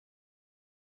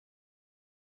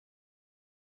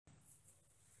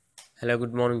Hello,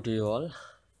 good morning to you all.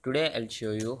 Today I'll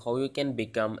show you how you can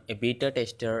become a beta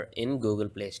tester in Google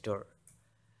Play Store.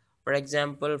 For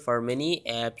example, for many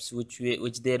apps which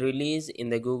they release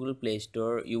in the Google Play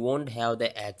Store, you won't have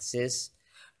the access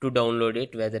to download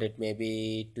it, whether it may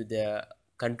be to the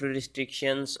country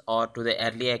restrictions or to the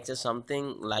early access,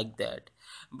 something like that.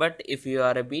 But if you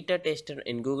are a beta tester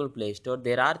in Google Play Store,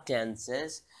 there are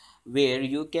chances where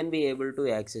you can be able to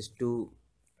access to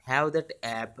have that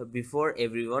app before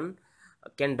everyone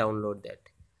can download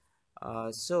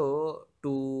that. So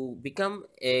to become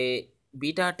a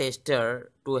beta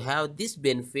tester, to have this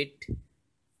benefit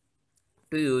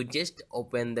to you, just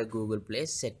open the Google Play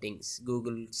settings,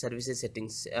 Google services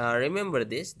settings. Remember,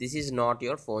 this is not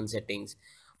your phone settings.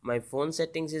 My phone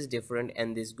settings is different,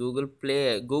 and this Google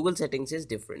settings is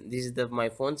different. This is the my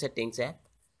phone settings app,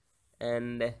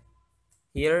 and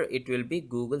here it will be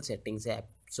Google settings app.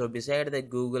 So beside the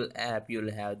Google app,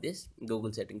 you'll have this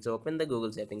Google settings. So open the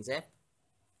Google settings app.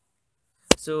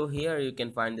 So here you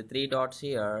can find the three dots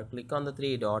here. Click on the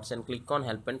three dots and click on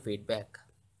help and feedback.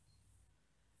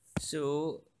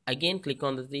 So again click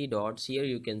on the three dots. Here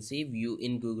you can see view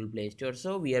in Google Play Store.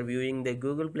 So we are viewing the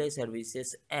Google Play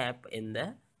Services app in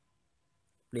the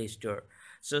Play Store.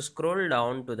 So scroll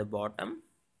down to the bottom.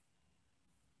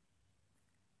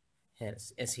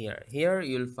 Yes, here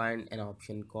you'll find an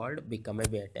option called become a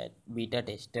beta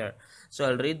tester. So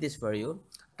I'll read this for you.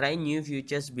 Try new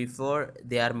features before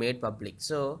they are made public.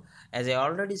 So as I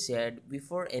already said,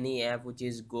 before any app which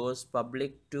is goes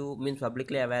public to means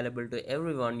publicly available to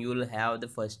everyone, you will have the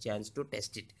first chance to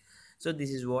test it. So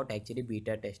this is what actually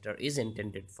beta tester is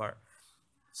intended for.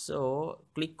 So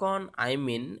click on I'm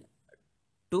in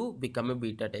to become a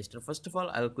beta tester. First of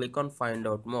all, I'll click on find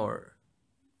out more.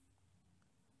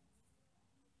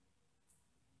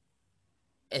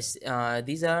 Yes,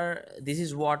 this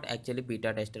is what actually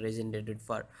beta tester is intended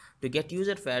for, to get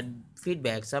user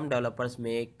feedback. Some developers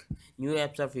make new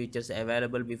apps or features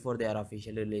available before they are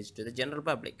officially released to the general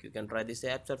public. You can try these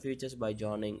apps or features by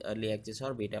joining early access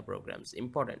or beta programs.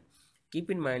 Important, keep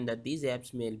in mind that these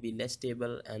apps may be less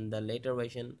stable, and the later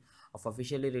version of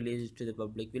officially released to the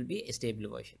public will be a stable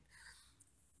version.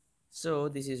 So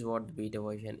this is what the beta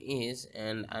version is,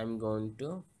 and I'm going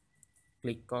to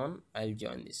click on I'll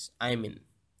join this. I'm in.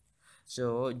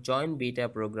 So join beta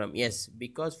program. Yes,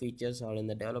 because features are in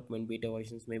the development, beta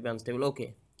versions may be unstable.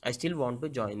 Okay, I still want to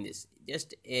join this.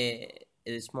 Just a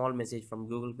small message from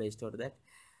Google Play Store that.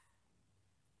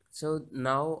 So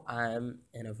now I am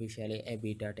an officially a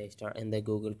beta tester in the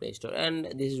Google Play Store, and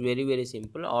this is very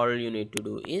simple. All you need to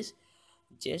do is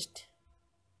just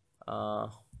uh,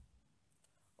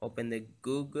 open the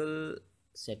Google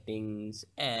settings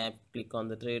app, click on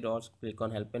the three dots, click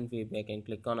on help and feedback, and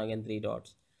click on again three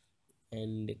dots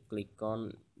and click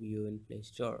on view in Play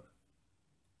Store.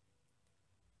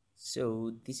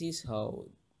 So this is how.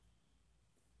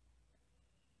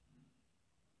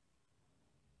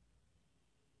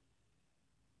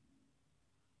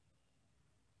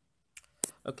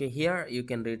 Okay, here you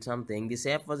can read something. This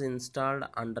app was installed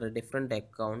under a different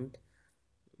account.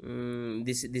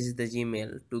 This is the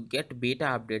Gmail. To get beta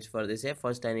updates for this app,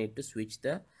 first I need to switch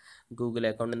the Google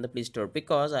account in the Play Store,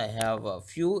 because I have a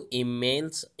few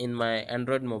emails in my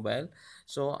Android mobile.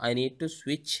 So I need to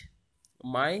switch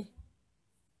my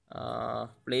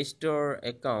Play Store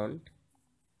account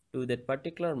to that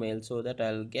particular mail so that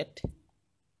I'll get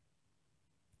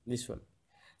this one.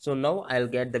 So now I'll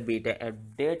get the beta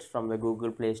updates from the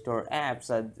Google Play Store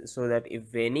apps, so that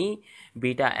if any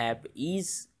beta app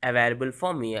is available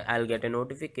for me, I'll get a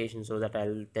notification so that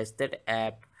I'll test that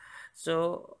app.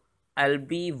 So I'll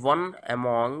be one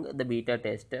among the beta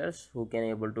testers who can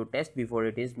able to test before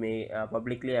it is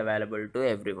publicly available to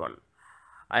everyone.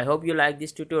 I hope you like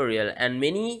this tutorial, and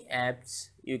many apps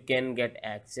you can get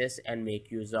access and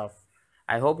make use of.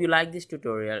 I hope you like this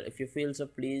tutorial. If you feel so,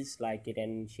 please like it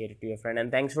and share it to your friend.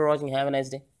 And thanks for watching. Have a nice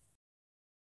day.